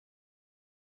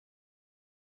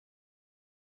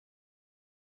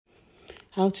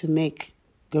How to make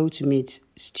goat meat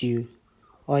stew,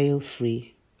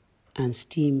 oil-free and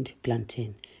steamed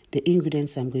plantain. The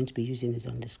ingredients I'm going to be using is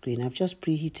on the screen. I've just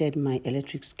preheated my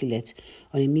electric skillet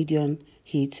on a medium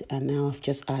heat, and now I've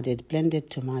just added blended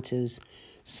tomatoes,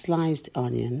 sliced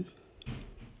onion,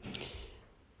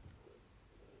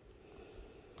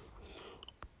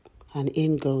 and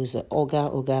in goes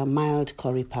Oga mild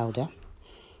curry powder,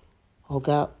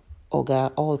 Oga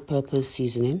all-purpose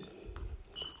seasoning,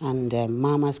 and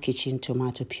Mama's Kitchen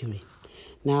tomato puree.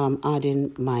 Now I'm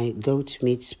adding my goat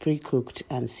meat pre-cooked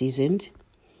and seasoned.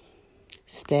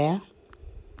 Stir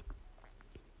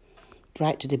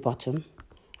right to the bottom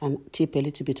and tip a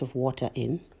little bit of water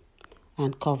in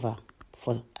and cover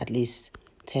for at least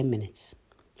 10 minutes.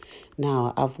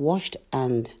 Now I've washed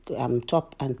and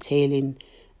top and tailing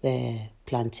the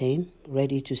plantain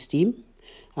ready to steam.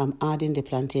 I'm adding the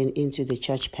plantain into the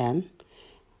church pan,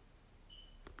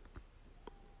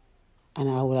 and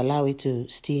I will allow it to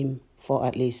steam for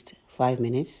at least 5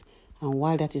 minutes. And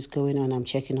while that is going on, I'm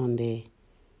checking on the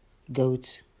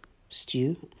goat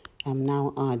stew. I'm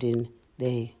now adding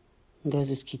the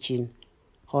Ngozi's Kitchen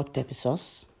hot pepper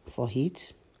sauce for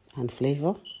heat and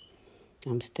flavor.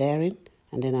 I'm stirring,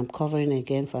 and then I'm covering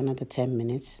again for another 10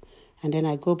 minutes. And then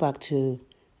I go back to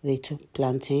the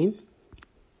plantain.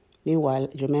 Meanwhile,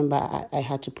 remember, I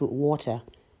had to put water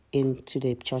into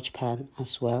the church pan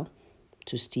as well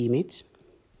to steam it.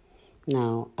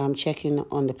 Now, I'm checking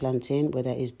on the plantain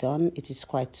whether it's done. It is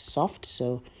quite soft,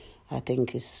 so I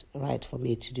think it's right for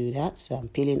me to do that. So I'm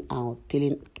peeling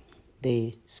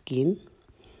the skin.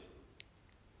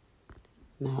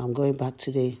 Now I'm going back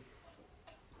to the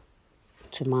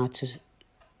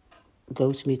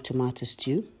goat meat tomato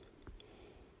stew.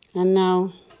 And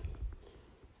now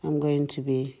I'm going to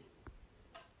be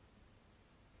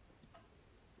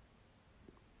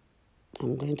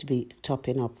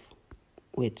topping up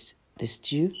with the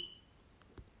stew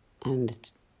and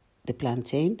the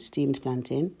plantain, steamed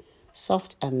plantain,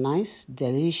 soft and nice,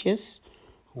 delicious.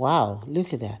 Wow,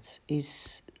 look at that.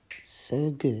 It's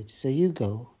so good. So you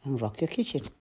go and rock your kitchen.